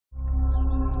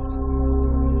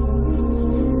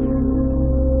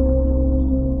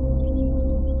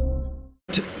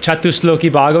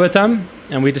Chatusloki Bhagavatam,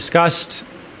 and we discussed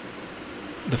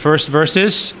the first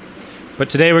verses, but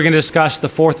today we're going to discuss the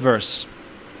fourth verse.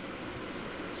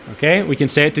 Okay, we can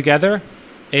say it together.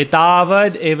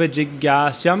 Etavad eva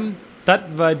jigyasyam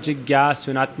tatva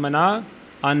jigyasunatmana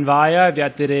anvaya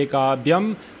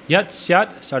vyatirekabhyam yat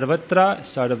syat sarvatra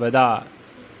sarvada.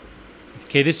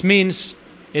 Okay, this means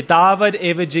etavad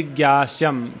eva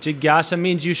jigyasyam. Jigyasa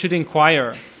means you should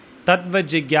inquire. Tattva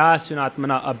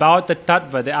jigyasunatmana, about the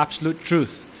tattva, the absolute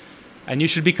truth. And you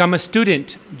should become a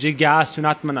student,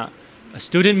 jigyasunatmana. A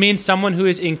student means someone who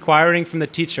is inquiring from the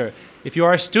teacher. If you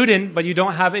are a student but you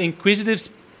don't have an inquisitive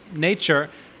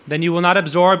nature, then you will not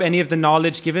absorb any of the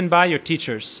knowledge given by your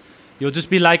teachers. You'll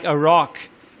just be like a rock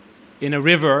in a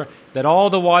river that all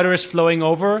the water is flowing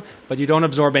over, but you don't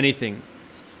absorb anything.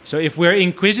 So if we're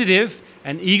inquisitive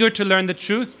and eager to learn the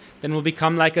truth, then we'll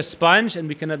become like a sponge and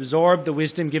we can absorb the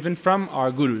wisdom given from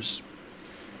our gurus.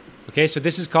 Okay, so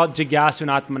this is called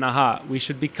jigyasunatmanaha. We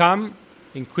should become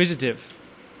inquisitive.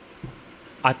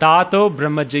 Atato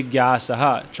brahma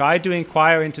jigyasaha. Try to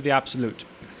inquire into the absolute.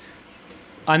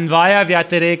 Anvaya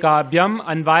vyatirekabhyam.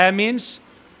 Anvaya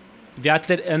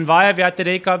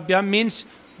vyatirekabhyam means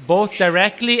both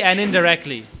directly and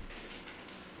indirectly.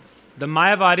 The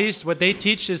Mayavadis, what they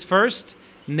teach is first,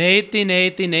 neti,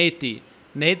 neti, neti.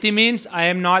 Neti means, I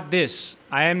am not this,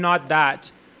 I am not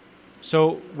that.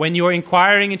 So when you're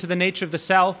inquiring into the nature of the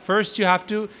self, first you have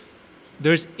to,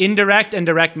 there's indirect and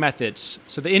direct methods.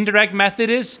 So the indirect method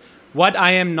is what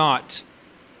I am not.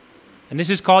 And this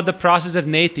is called the process of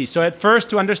neti. So at first,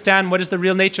 to understand what is the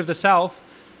real nature of the self,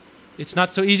 it's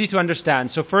not so easy to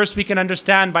understand. So first we can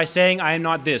understand by saying, I am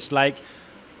not this. Like,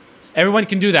 everyone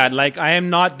can do that. Like, I am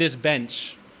not this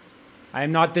bench. I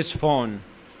am not this phone.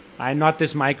 I am not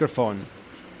this microphone.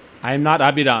 I am not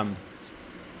Abhiram.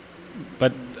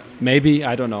 But maybe,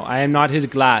 I don't know. I am not his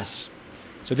glass.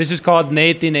 So this is called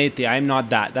neti neti. I am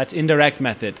not that. That's indirect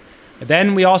method.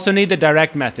 Then we also need the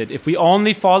direct method. If we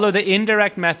only follow the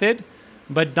indirect method,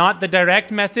 but not the direct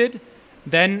method,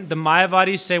 then the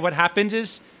Mayavadis say what happens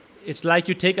is, it's like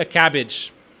you take a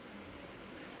cabbage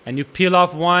and you peel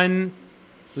off one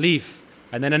leaf,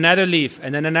 and then another leaf,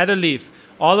 and then another leaf,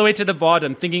 all the way to the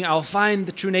bottom, thinking, I'll find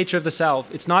the true nature of the self.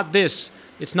 It's not this,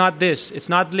 it's not this, it's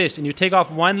not this. And you take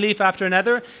off one leaf after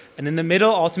another, and in the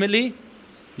middle, ultimately,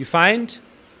 you find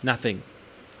nothing.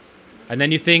 And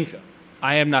then you think,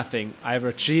 I am nothing. I have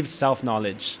achieved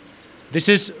self-knowledge. This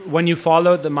is when you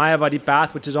follow the Mayavadi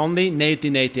path, which is only neti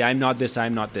neti. I'm not this,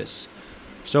 I'm not this.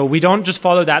 So we don't just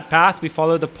follow that path, we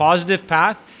follow the positive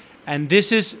path. And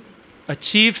this is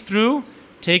achieved through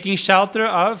taking shelter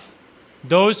of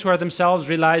those who are themselves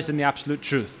realized in the absolute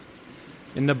truth.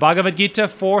 In the Bhagavad Gita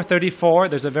 4:34,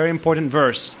 there's a very important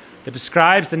verse that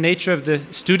describes the nature of the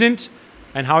student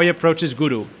and how he approaches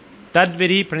Guru.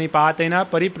 Tadviri pranipatena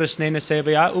pariprasnena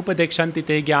sevaya upadekshanti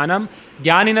te jnanam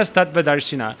jnaninas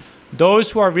tattvadarshina.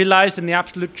 Those who are realized in the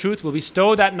absolute truth will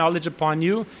bestow that knowledge upon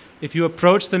you if you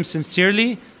approach them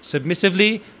sincerely,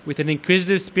 submissively, with an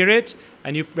inquisitive spirit,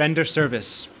 and you render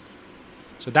service.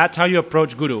 So that's how you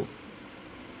approach Guru.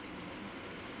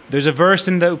 There's a verse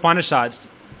in the Upanishads,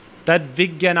 Tad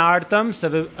vigyanartam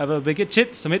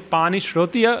avavigichit samitpani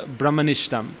shrotiya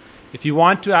brahmanishtam. If you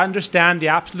want to understand the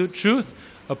absolute truth,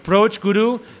 approach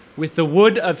Guru with the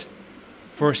wood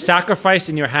for sacrifice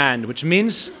in your hand, which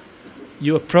means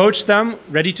you approach them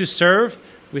ready to serve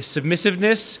with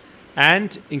submissiveness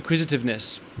and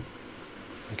inquisitiveness.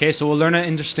 Okay, so we'll learn an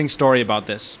interesting story about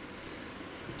this.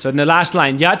 So in the last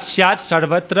line, Yat Syat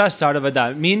Sarvatra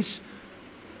Sarvada, means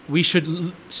we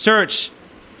should search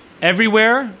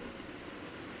everywhere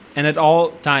and at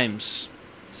all times.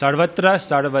 Sarvatra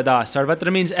Sarvada.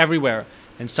 Sarvatra means everywhere,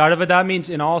 and Sarvada means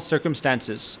in all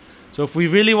circumstances. So if we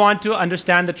really want to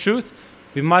understand the truth,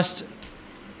 we must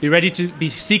be ready to be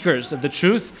seekers of the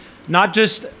truth, not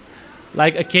just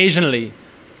like occasionally,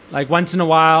 like once in a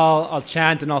while I'll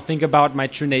chant and I'll think about my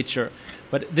true nature.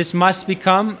 But this must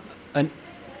become a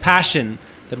passion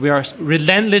that we are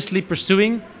relentlessly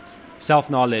pursuing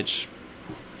self-knowledge.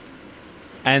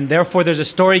 And therefore there's a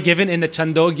story given in the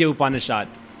Chandogya Upanishad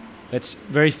that's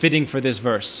very fitting for this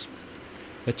verse.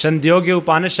 The Chandogya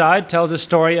Upanishad tells a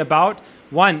story about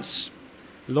once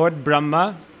Lord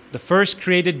Brahma, the first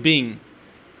created being,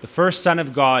 the first son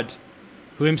of God,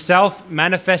 who himself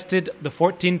manifested the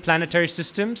 14 planetary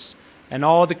systems and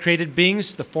all the created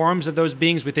beings, the forms of those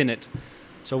beings within it.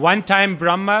 So one time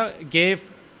Brahma gave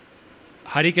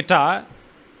Harikatha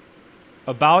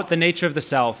about the nature of the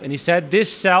self. And he said,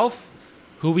 this self,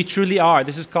 who we truly are,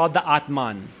 this is called the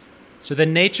Atman. So the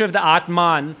nature of the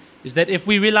Atman is that if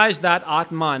we realize that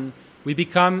Atman, we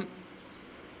become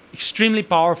extremely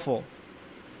powerful.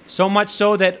 so much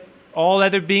so that all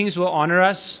other beings will honor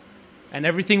us and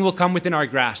everything will come within our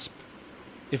grasp.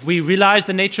 If we realize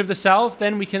the nature of the self,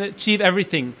 then we can achieve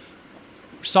everything.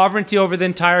 Sovereignty over the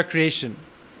entire creation.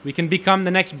 We can become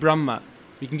the next Brahma.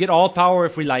 We can get all power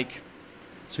if we like.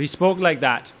 So he spoke like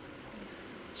that.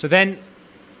 So then,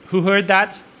 who heard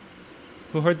that?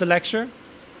 Who heard the lecture?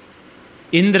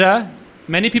 Indra.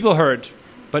 Many people heard.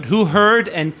 But who heard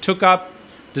and took up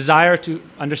desire to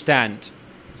understand?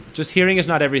 Just hearing is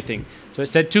not everything. So it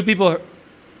said 2 people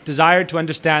desired to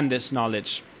understand this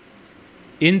knowledge.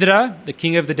 Indra, the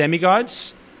king of the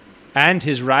demigods, and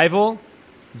his rival,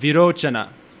 Virochana.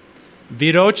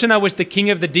 Virochana was the king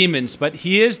of the demons, but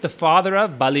he is the father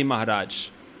of Bali Maharaj.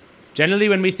 Generally,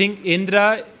 when we think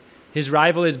Indra, his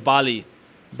rival is Bali.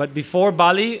 But before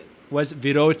Bali was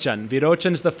Virochan.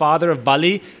 Virochan is the father of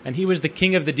Bali, and he was the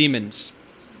king of the demons.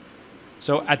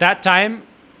 So at that time,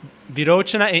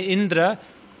 Virochana and Indra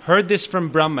heard this from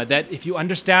Brahma, that if you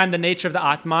understand the nature of the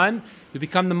Atman, you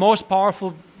become the most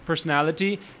powerful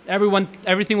personality.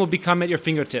 Everything will become at your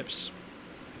fingertips.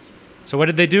 So what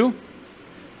did they do?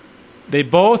 They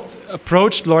both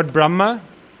approached Lord Brahma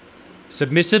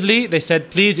submissively. They said,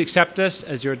 please accept us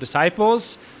as your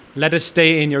disciples. Let us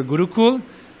stay in your Gurukul,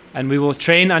 and we will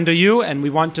train under you, and we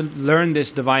want to learn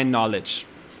this divine knowledge.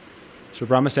 So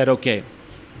Brahma said, okay.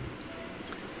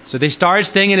 So they started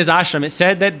staying in his ashram. It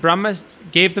said that Brahma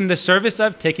gave them the service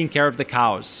of taking care of the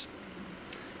cows.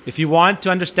 If you want to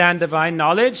understand divine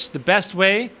knowledge, the best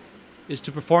way is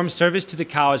to perform service to the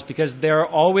cows, because they're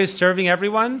always serving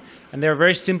everyone and they're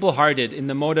very simple-hearted in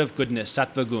the mode of goodness,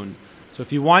 sattva gun. So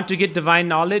if you want to get divine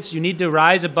knowledge, you need to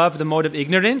rise above the mode of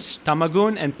ignorance,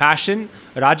 tamagun, and passion,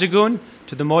 rajagun,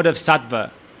 to the mode of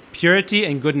sattva, purity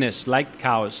and goodness, like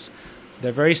cows.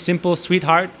 They're very simple,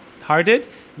 sweet-hearted,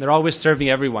 and they're always serving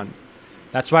everyone.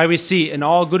 That's why we see in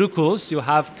all gurukuls, you'll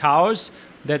have cows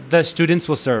that the students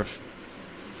will serve.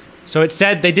 So it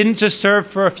said they didn't just serve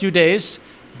for a few days.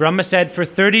 Brahma said for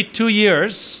 32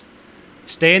 years,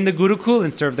 stay in the Gurukul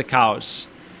and serve the cows.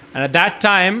 And at that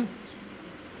time,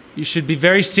 you should be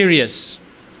very serious.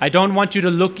 I don't want you to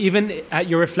look even at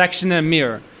your reflection in a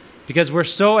mirror, because we're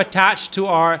so attached to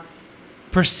our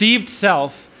perceived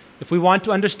self. If we want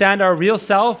to understand our real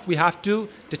self, we have to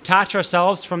detach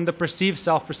ourselves from the perceived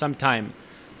self for some time.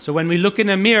 So when we look in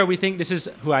a mirror, we think this is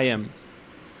who I am.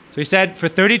 So he said, for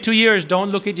 32 years, don't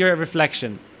look at your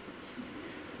reflection.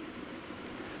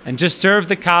 And just serve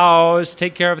the cows,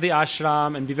 take care of the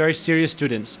ashram, and be very serious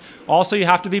students. Also, you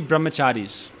have to be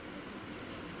brahmacharis.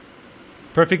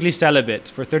 Perfectly celibate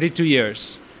for 32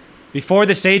 years. Before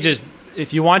the sages,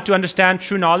 if you want to understand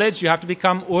true knowledge, you have to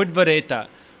become udvareta.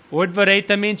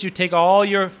 Udvareta means you take all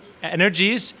your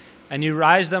energies and you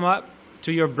rise them up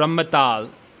to your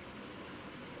brahmatal.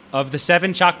 Of the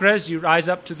 7 chakras, you rise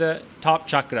up to the top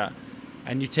chakra.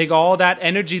 And you take all that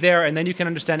energy there, and then you can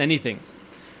understand anything.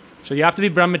 So you have to be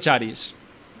brahmacharis.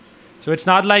 So it's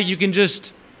not like you can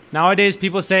just... Nowadays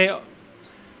people say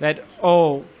that,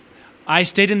 oh, I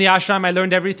stayed in the ashram, I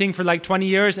learned everything for like 20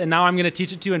 years, and now I'm going to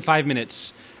teach it to you in 5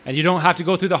 minutes. And you don't have to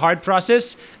go through the hard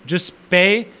process. Just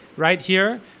pay right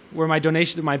here where my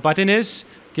donation, my button is.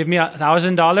 Give me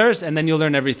 $1,000, and then you'll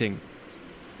learn everything.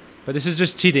 But this is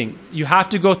just cheating. You have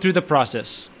to go through the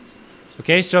process.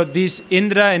 Okay, so these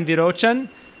Indra and Virochan,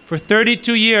 for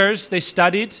 32 years, they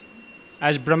studied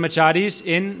as brahmacharis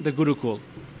in the Gurukul.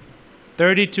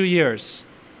 32 years.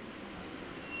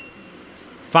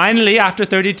 Finally, after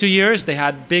 32 years, they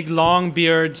had big, long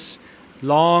beards,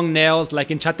 long nails.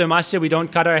 Like in Chaturmasya, we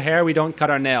don't cut our hair, we don't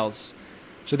cut our nails.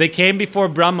 So they came before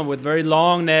Brahma with very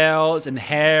long nails and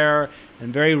hair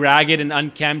and very ragged and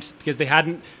unkempt, because they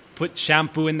hadn't put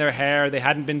shampoo in their hair, they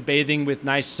hadn't been bathing with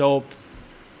nice soap.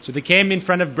 So they came in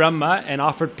front of Brahma and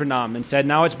offered pranam and said,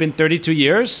 now it's been 32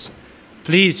 years,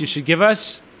 please, you should give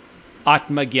us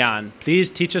Atma Gyan.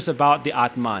 Please teach us about the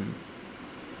Atman.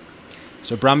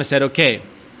 So Brahma said, okay,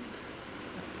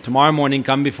 tomorrow morning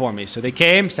come before me. So they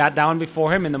came, sat down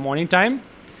before him in the morning time,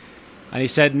 and he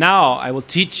said, now I will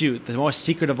teach you the most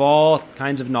secret of all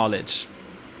kinds of knowledge.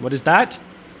 What is that?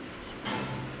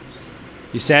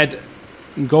 He said,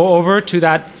 go over to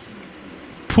that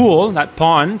pool, that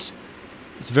pond.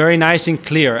 It's very nice and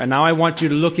clear. And now I want you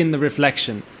to look in the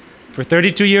reflection. For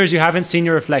 32 years you haven't seen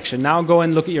your reflection. Now go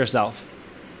and look at yourself.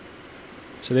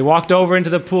 So they walked over into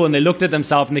the pool and they looked at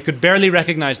themselves, and they could barely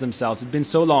recognize themselves. It's been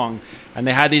so long. And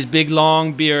they had these big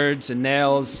long beards and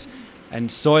nails and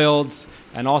soiled.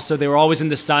 And also they were always in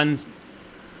the sun.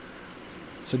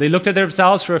 So they looked at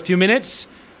themselves for a few minutes,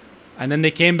 and then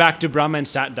they came back to Brahma and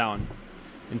sat down.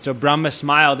 And so Brahma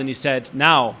smiled and he said,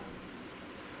 now,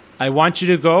 I want you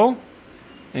to go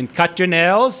and cut your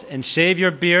nails and shave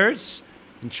your beards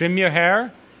and trim your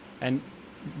hair and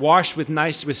wash with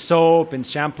soap and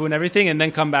shampoo and everything, and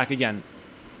then come back again.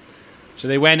 So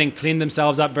they went and cleaned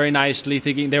themselves up very nicely,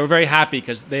 thinking they were very happy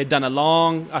because they had done a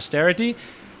long austerity,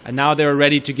 and now they were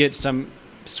ready to get some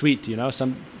sweet,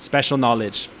 some special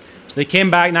knowledge. So they came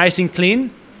back nice and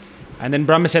clean, and then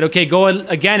Brahma said, okay, go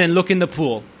again and look in the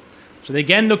pool. So they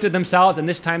again looked at themselves, and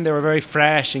this time they were very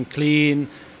fresh and clean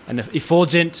and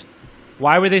effulgent.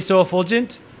 Why were they so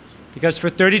effulgent? Because for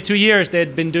 32 years they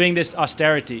had been doing this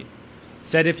austerity.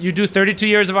 Said if you do 32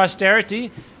 years of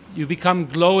austerity, you become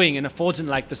glowing and effulgent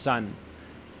like the sun.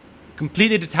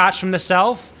 Completely detached from the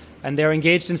self, and they're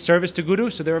engaged in service to Guru,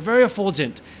 so they were very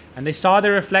effulgent. And they saw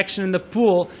their reflection in the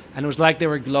pool, and it was like they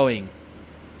were glowing.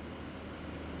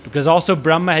 Because also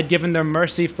Brahma had given them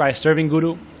mercy by serving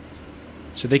Guru.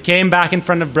 So they came back in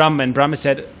front of Brahma, and Brahma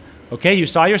said, okay, you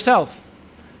saw yourself?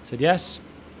 I said, yes.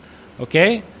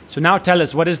 Okay, so now tell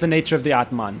us, what is the nature of the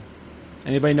Atman?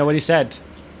 Anybody know what he said?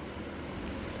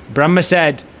 Brahma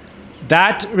said,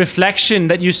 that reflection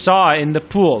that you saw in the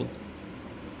pool,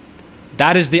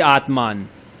 that is the Atman.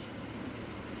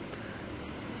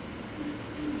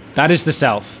 That is the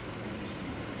self.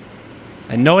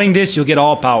 And knowing this, you'll get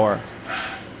all power.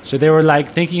 So they were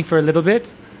like thinking for a little bit.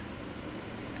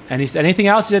 And he said, anything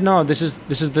else? He said, no, this is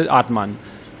the Atman.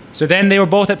 So then they were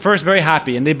both at first very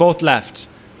happy, and they both left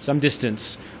some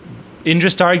distance. Indra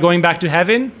started going back to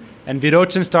heaven, and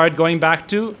Virochan started going back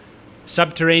to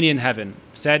subterranean heaven.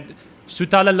 Said,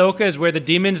 Sutala Loka is where the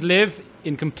demons live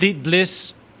in complete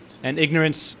bliss and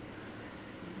ignorance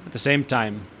at the same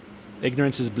time.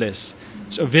 Ignorance is bliss.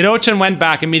 So Virochan went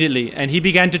back immediately, and he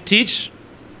began to teach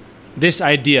this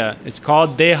idea. It's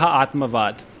called Deha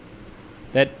Atmavad.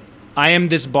 That I am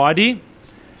this body.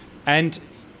 And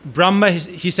Brahma,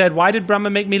 he said, why did Brahma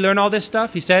make me learn all this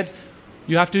stuff? He said,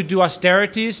 you have to do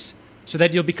austerities so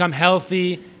that you'll become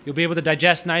healthy, you'll be able to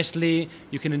digest nicely,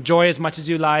 you can enjoy as much as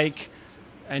you like.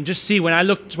 And just see, when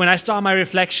I saw my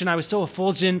reflection, I was so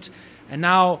effulgent. And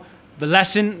now the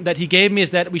lesson that he gave me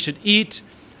is that we should eat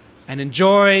and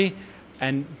enjoy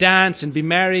and dance and be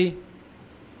merry.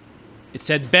 It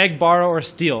said, beg, borrow, or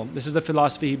steal. This is the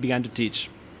philosophy he began to teach.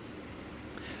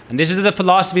 And this is the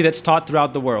philosophy that's taught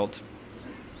throughout the world.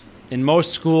 In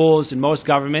most schools, in most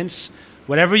governments,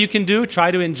 whatever you can do,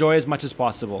 try to enjoy as much as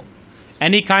possible.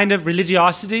 Any kind of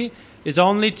religiosity is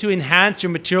only to enhance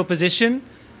your material position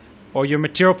or your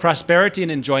material prosperity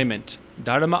and enjoyment.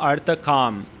 Dharma, artha,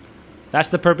 kam. That's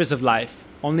the purpose of life.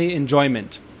 Only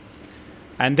enjoyment.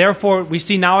 And therefore, we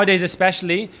see nowadays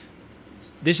especially,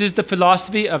 this is the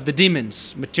philosophy of the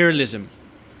demons, materialism.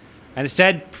 And it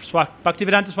said,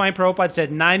 Bhaktivedanta Swami Prabhupada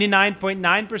said,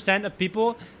 99.9% of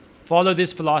people follow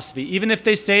this philosophy. Even if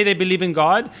they say they believe in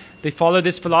God, they follow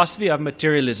this philosophy of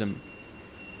materialism.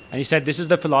 And he said, this is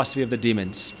the philosophy of the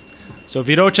demons. So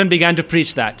Virochan began to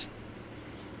preach that.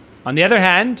 On the other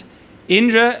hand,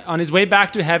 Indra, on his way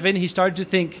back to heaven, he started to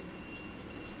think,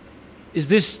 is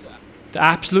this the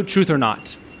absolute truth or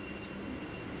not?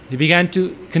 He began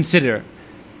to consider.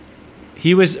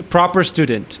 He was a proper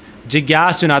student.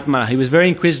 Jigyasunatma. He was very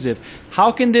inquisitive.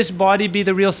 How can this body be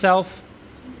the real self?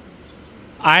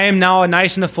 I am now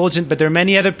nice and effulgent, but there are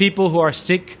many other people who are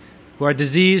sick, who are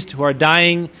diseased, who are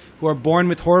dying, who are born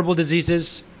with horrible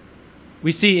diseases.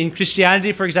 We see in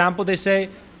Christianity, for example, they say,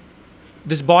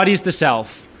 this body is the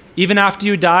self. Even after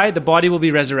you die, the body will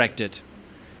be resurrected.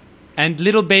 And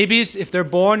little babies, if they're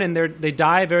born and they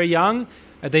die very young,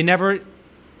 they never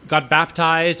got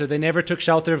baptized or they never took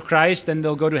shelter of Christ, then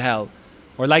they'll go to hell.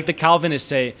 Or like the Calvinists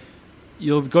say,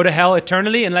 you'll go to hell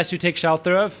eternally unless you take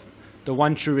shelter of the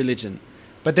one true religion.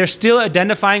 But they're still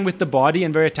identifying with the body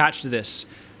and very attached to this.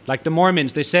 Like the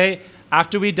Mormons, they say,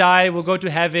 after we die, we'll go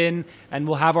to heaven and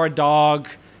we'll have our dog,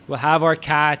 we'll have our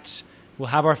cat, we'll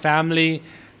have our family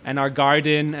and our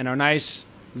garden and our nice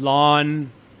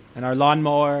lawn and our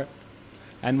lawnmower,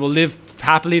 and we'll live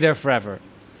happily there forever.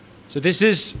 So this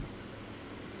is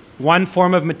one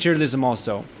form of materialism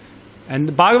also. And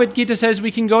the Bhagavad Gita says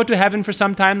we can go to heaven for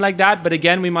some time like that, but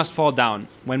again we must fall down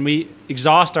when we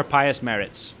exhaust our pious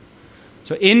merits.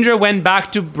 So Indra went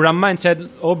back to Brahma and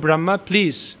said, oh Brahma,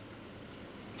 please,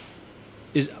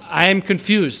 I am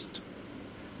confused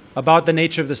about the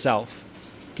nature of the self.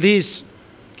 Please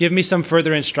give me some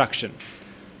further instruction.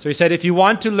 So he said, if you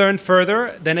want to learn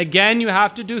further, then again you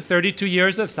have to do 32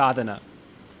 years of sadhana.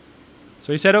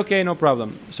 So he said, okay, no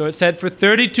problem. So it said for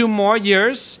 32 more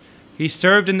years, he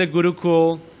served in the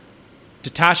Gurukul,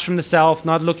 detached from the self,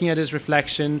 not looking at his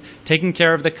reflection, taking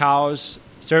care of the cows,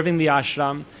 serving the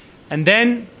ashram. And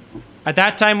then, at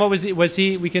that time, what was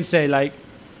he? We can say, like,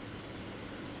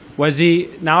 Was he,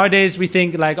 nowadays we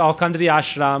think like, I'll come to the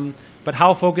ashram, but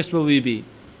how focused will we be?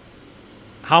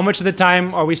 How much of the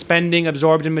time are we spending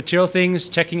absorbed in material things,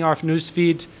 checking our news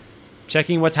feed,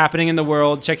 checking what's happening in the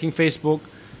world, checking Facebook,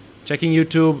 checking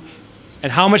YouTube,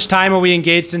 and how much time are we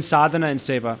engaged in sadhana and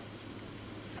seva?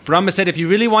 Brahma said, if you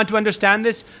really want to understand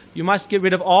this, you must get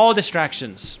rid of all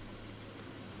distractions.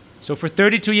 So for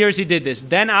 32 years he did this.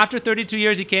 Then after 32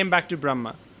 years he came back to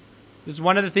Brahma. This is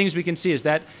one of the things we can see, is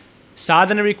that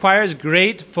sadhana requires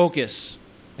great focus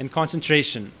and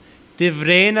concentration.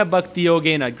 Tivrena bhakti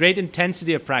yogena, great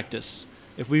intensity of practice,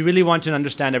 if we really want to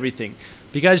understand everything.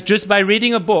 Because just by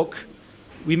reading a book,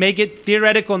 we may get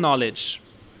theoretical knowledge.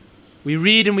 We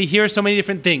read and we hear so many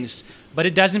different things, but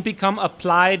it doesn't become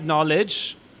applied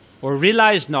knowledge or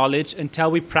realized knowledge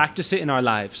until we practice it in our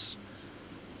lives.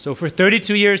 So for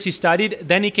 32 years he studied,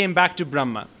 then he came back to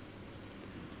Brahma.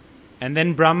 And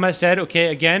then Brahma said,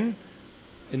 okay, again,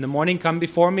 in the morning come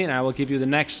before me and I will give you the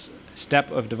next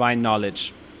step of divine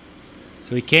knowledge.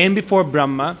 So he came before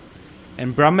Brahma,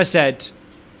 and Brahma said,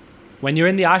 when you're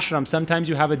in the ashram, sometimes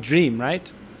you have a dream,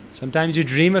 right? Sometimes you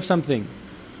dream of something.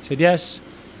 He said, yes.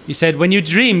 He said, when you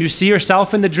dream, you see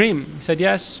yourself in the dream. He said,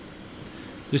 yes.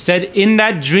 He said, in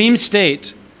that dream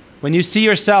state, when you see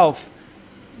yourself,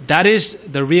 that is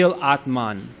the real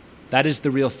Atman. That is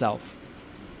the real self.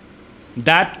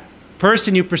 That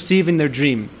person you perceive in their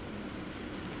dream.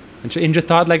 And so Indra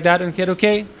thought like that, and he said,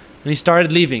 okay. And he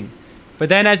started leaving. But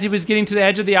then as he was getting to the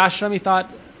edge of the ashram, he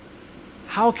thought,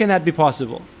 how can that be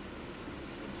possible?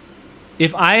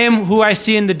 If I am who I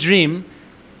see in the dream,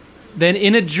 then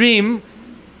in a dream,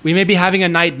 we may be having a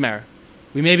nightmare.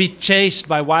 We may be chased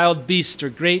by wild beasts or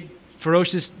great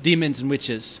ferocious demons and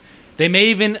witches. They may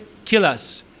even kill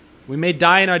us. We may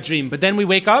die in our dream. But then we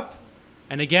wake up,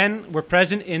 and again, we're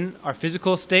present in our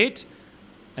physical state,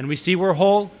 and we see we're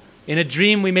whole. In a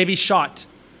dream, we may be shot.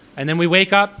 And then we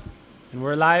wake up, and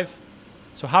we're alive.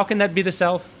 So how can that be the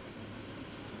self?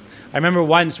 I remember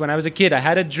once when I was a kid, I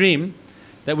had a dream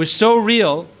that was so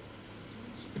real,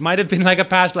 it might have been like a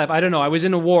past life. I don't know. I was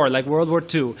in a war, like World War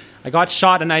II. I got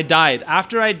shot and I died.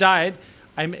 After I died,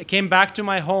 I came back to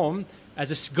my home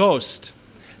as a ghost.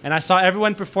 And I saw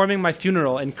everyone performing my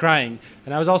funeral and crying.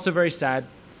 And I was also very sad.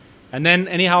 And then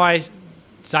anyhow, I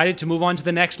decided to move on to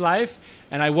the next life.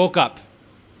 And I woke up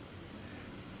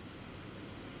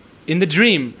in the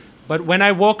dream. But when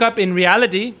I woke up in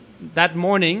reality that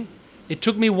morning, it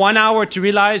took me 1 hour to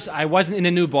realize I wasn't in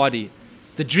a new body.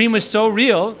 The dream was so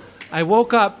real, I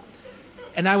woke up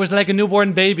and I was like a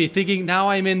newborn baby thinking, now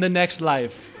I'm in the next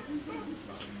life.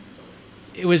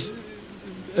 It was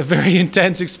a very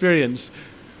intense experience.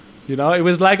 You know, it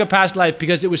was like a past life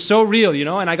because it was so real, you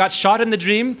know, and I got shot in the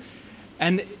dream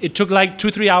and it took like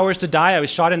 2-3 hours to die. I was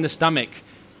shot in the stomach.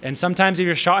 And sometimes if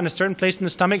you're shot in a certain place in the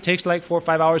stomach, it takes like 4 or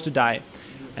 5 hours to die.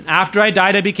 And after I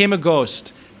died, I became a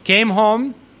ghost. Came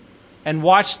home and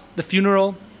watched the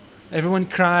funeral, everyone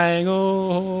crying,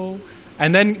 oh,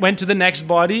 and then went to the next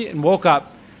body and woke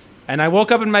up. And I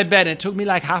woke up in my bed and it took me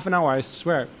like half an hour, I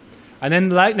swear. And then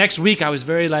like next week I was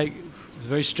it was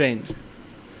very strange.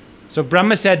 So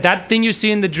Brahma said, that thing you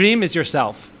see in the dream is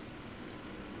yourself.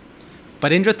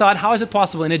 But Indra thought, how is it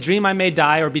possible? In a dream I may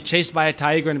die or be chased by a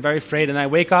tiger and very afraid, and I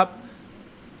wake up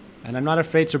and I'm not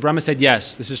afraid. So Brahma said,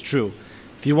 yes, this is true.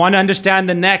 If you want to understand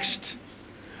the next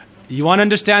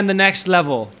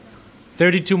level,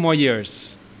 32 more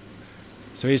years.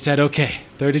 So he said, okay,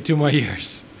 32 more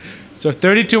years. So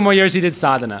 32 more years he did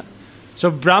sadhana.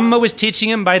 So Brahma was teaching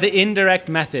him by the indirect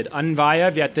method,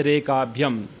 anvaya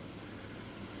vyatirekabhyam.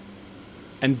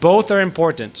 And both are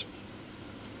important.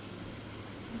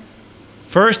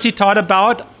 First he taught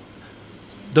about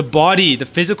the body, the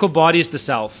physical body is the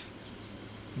self.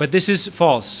 But this is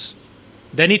false.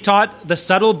 Then he taught the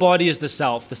subtle body is the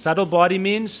self. The subtle body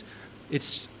means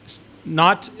it's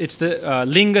the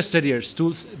linga sarirs.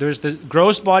 There's the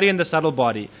gross body and the subtle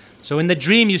body. So in the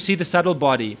dream you see the subtle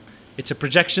body. It's a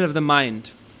projection of the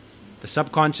mind, the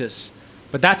subconscious.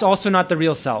 But that's also not the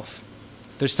real self.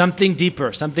 There's something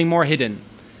deeper, something more hidden.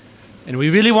 And we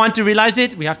really want to realize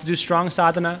it, we have to do strong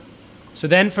sadhana. So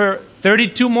then for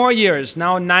 32 more years,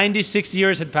 now 96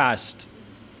 years had passed.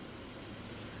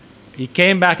 He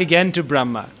came back again to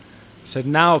Brahma. He said,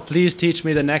 now please teach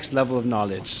me the next level of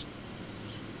knowledge.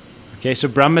 Okay, so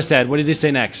Brahma said, what did he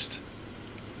say next?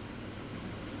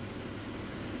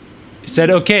 He said,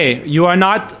 okay, you are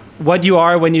not what you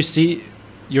are when you see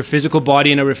your physical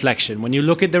body in a reflection. When you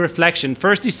look at the reflection,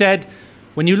 first he said,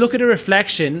 when you look at a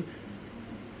reflection,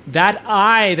 that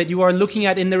eye that you are looking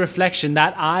at in the reflection,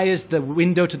 that eye is the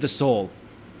window to the soul.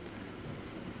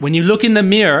 When you look in the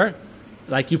mirror,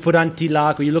 like you put on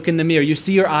tilak or you look in the mirror, you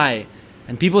see your eye.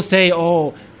 And people say,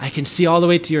 oh, I can see all the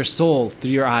way to your soul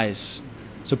through your eyes.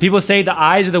 So people say the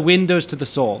eyes are the windows to the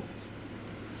soul.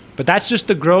 But that's just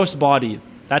the gross body.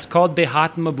 That's called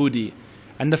Dehatma Buddhi.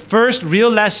 And the first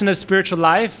real lesson of spiritual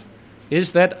life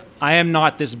is that I am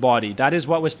not this body. That is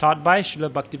what was taught by Srila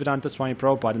Bhaktivedanta Swami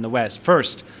Prabhupada in the West.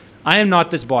 First, I am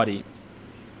not this body.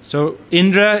 So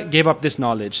Indra gave up this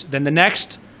knowledge. Then the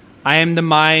next, I am the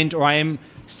mind, or I am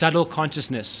subtle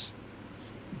consciousness.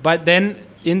 But then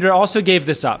Indra also gave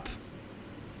this up,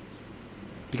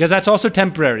 because that's also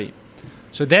temporary.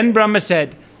 So then Brahma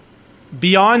said,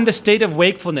 beyond the state of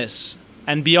wakefulness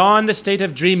and beyond the state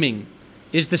of dreaming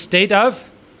is the state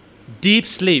of deep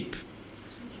sleep,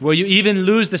 where you even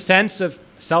lose the sense of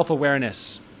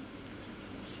self-awareness.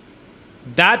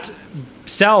 That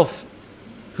self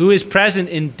who is present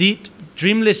in deep,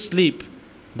 dreamless sleep,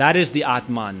 that is the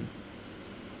Atman.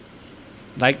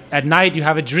 Like at night you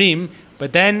have a dream,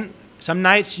 but then some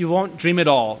nights you won't dream at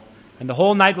all, and the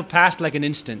whole night will pass like an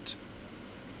instant.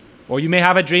 Or you may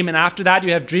have a dream, and after that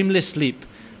you have dreamless sleep.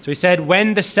 So he said,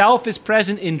 when the self is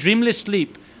present in dreamless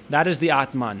sleep, that is the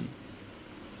Atman.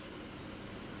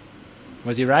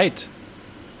 Was he right?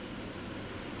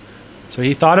 So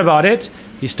he thought about it.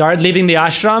 He started leaving the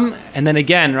ashram, and then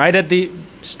again, right at the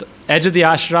edge of the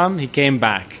ashram, he came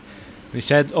back. He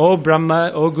said, oh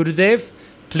Brahma, oh Gurudev,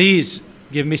 please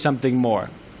give me something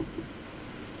more.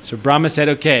 So Brahma said,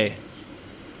 okay,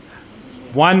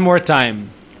 one more time.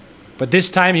 But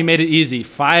this time he made it easy,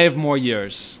 5 more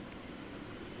years.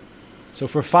 So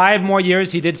for 5 more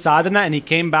years he did sadhana, and he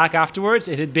came back afterwards.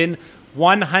 It had been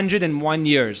 101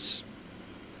 years.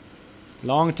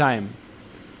 Long time.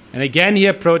 And again he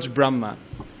approached Brahma.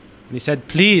 And he said,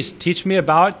 please teach me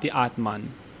about the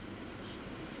Atman.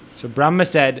 So Brahma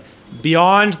said,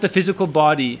 beyond the physical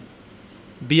body,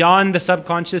 beyond the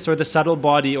subconscious or the subtle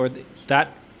body, or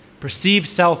that perceived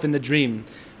self in the dream,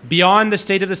 beyond the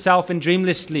state of the self in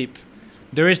dreamless sleep,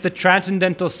 there is the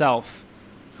transcendental self,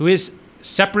 who is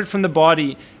separate from the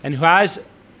body and who has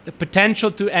the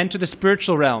potential to enter the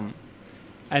spiritual realm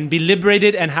and be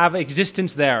liberated and have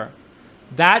existence there.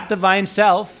 That divine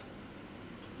self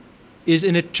is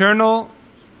an eternal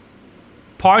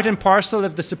part and parcel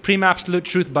of the Supreme Absolute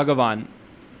Truth, Bhagavan.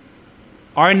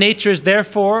 Our nature is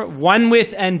therefore one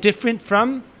with and different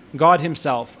from God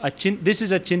Himself. This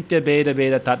is Achintya Beda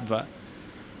Beda Tattva.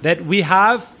 That we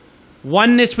have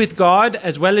oneness with God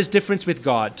as well as difference with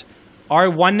God. Our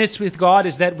oneness with God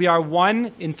is that we are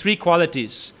one in 3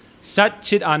 qualities. Sat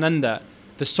Chit Ananda.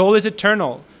 The soul is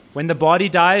eternal. When the body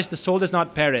dies, the soul does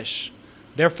not perish.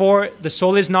 Therefore, the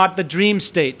soul is not the dream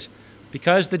state,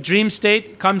 because the dream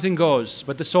state comes and goes,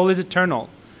 but the soul is eternal.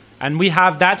 And we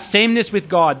have that sameness with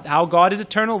God. How God is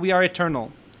eternal, we are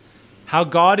eternal. How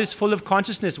God is full of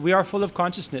consciousness, we are full of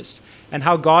consciousness. And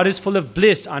how God is full of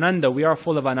bliss, Ananda, we are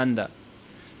full of Ananda.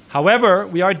 However,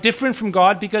 we are different from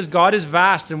God because God is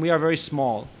vast and we are very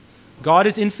small. God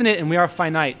is infinite and we are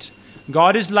finite.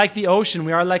 God is like the ocean,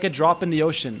 we are like a drop in the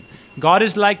ocean. God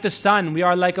is like the sun, we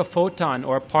are like a photon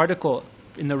or a particle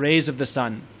in the rays of the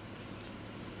sun.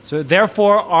 So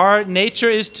therefore, our nature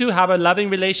is to have a loving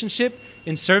relationship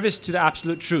in service to the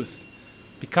Absolute Truth.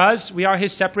 Because we are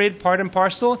His separated part and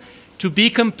parcel, to be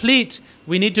complete,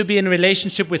 we need to be in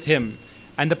relationship with Him.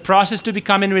 And the process to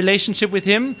become in relationship with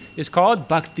Him is called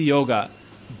Bhakti Yoga.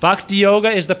 Bhakti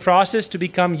Yoga is the process to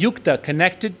become yukta,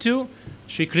 connected to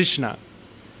Sri Krishna.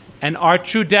 And our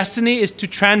true destiny is to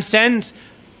transcend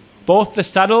both the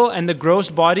subtle and the gross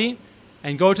body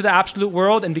and go to the absolute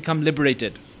world and become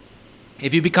liberated.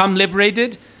 If you become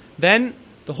liberated, then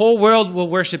the whole world will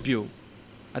worship you.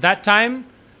 At that time,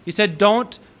 he said,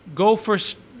 don't go for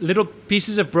little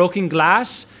pieces of broken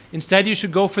glass. Instead, you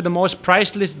should go for the most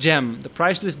priceless gem, the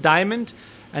priceless diamond.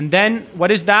 And then, what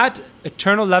is that?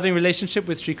 Eternal loving relationship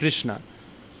with Sri Krishna.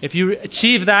 If you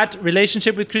achieve that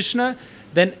relationship with Krishna,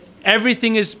 then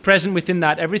everything is present within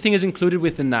that. Everything is included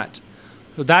within that.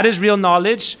 So that is real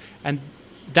knowledge, and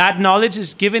that knowledge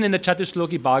is given in the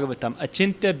Chatushloki Bhagavatam,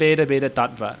 Achintya Beda Beda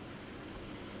Tattva.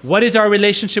 What is our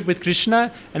relationship with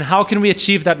Krishna, and how can we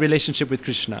achieve that relationship with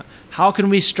Krishna? How can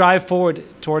we strive forward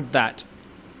toward that?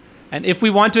 And if we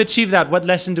want to achieve that, what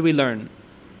lesson do we learn?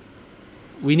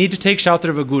 We need to take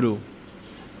shelter of a guru.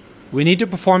 We need to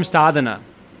perform sadhana.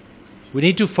 We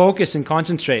need to focus and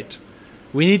concentrate.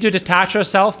 We need to detach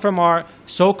ourselves from our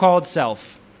so-called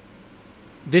self.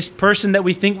 This person that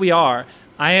we think we are.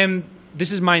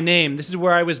 This is my name. This is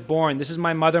where I was born. This is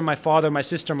my mother, my father, my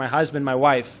sister, my husband, my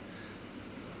wife.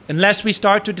 Unless we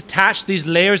start to detach these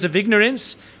layers of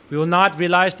ignorance, we will not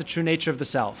realize the true nature of the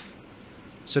self.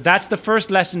 So that's the first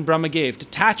lesson Brahma gave.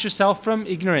 Detach yourself from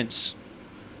ignorance.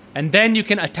 And then you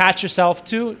can attach yourself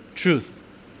to truth.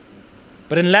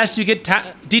 But unless you get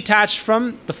detached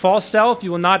from the false self,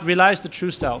 you will not realize the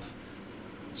true self.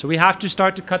 So we have to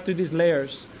start to cut through these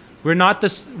layers. We're not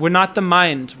the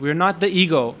mind. We're not the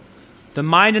ego. The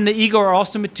mind and the ego are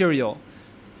also material.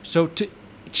 So to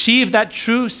achieve that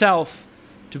true self,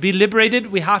 to be liberated,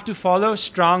 we have to follow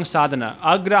strong sadhana.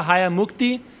 Agrahaya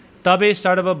mukti, tabe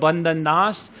sarva bandhan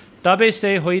nas, tabe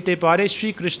se hoite pare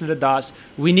Shri Krishna das.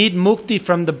 We need mukti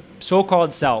from the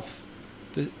so-called self,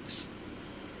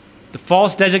 the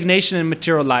false designation in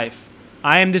material life.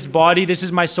 I am this body, this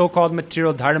is my so-called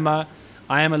material dharma.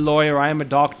 I am a lawyer, I am a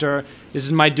doctor, this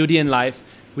is my duty in life.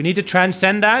 We need to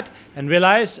transcend that and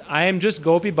realize I am just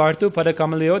Gopi Bhartu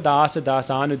Padakamalyo Dasa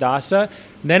Dasa Anudasa.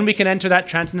 Then we can enter that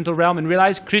transcendental realm and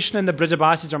realize Krishna and the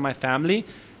Brajabasis are my family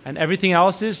and everything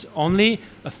else is only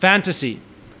a fantasy.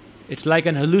 It's like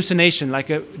an hallucination, like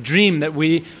a dream that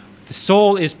the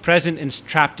soul is present and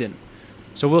trapped in.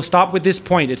 So we'll stop with this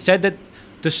point. It's said that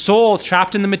the soul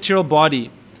trapped in the material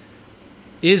body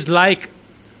is like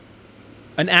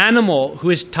an animal who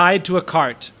is tied to a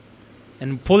cart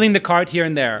and pulling the cart here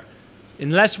and there.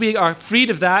 Unless we are freed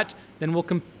of that, then we'll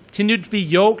continue to be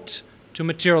yoked to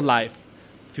material life.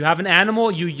 If you have an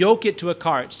animal, you yoke it to a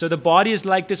cart. So the body is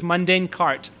like this mundane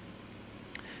cart.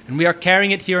 And we are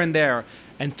carrying it here and there.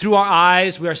 And through our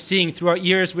eyes, we are seeing. Through our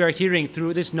ears, we are hearing.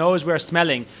 Through this nose, we are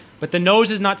smelling. But the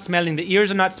nose is not smelling. The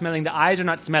ears are not smelling. The eyes are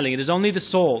not smelling. It is only the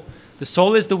soul. The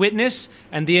soul is the witness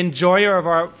and the enjoyer of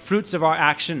our fruits of our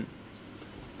action.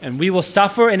 And we will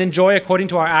suffer and enjoy according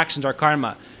to our actions, our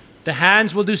karma. The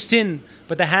hands will do sin,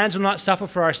 but the hands will not suffer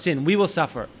for our sin. We will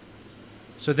suffer.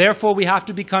 So therefore, we have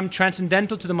to become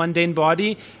transcendental to the mundane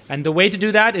body. And the way to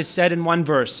do that is said in one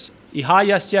verse. Iha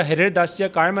yasya hiridasya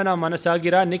karmana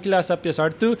manasagira nikla sapya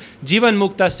sartu jivan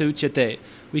mukta suchyate.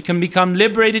 We can become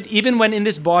liberated even when in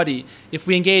this body. If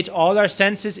we engage all our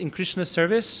senses in Krishna's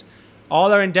service,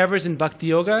 all our endeavors in Bhakti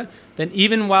Yoga, then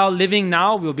even while living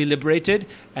now, we'll be liberated.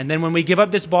 And then when we give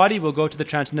up this body, we'll go to the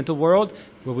transcendental world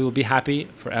where we will be happy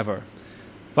forever.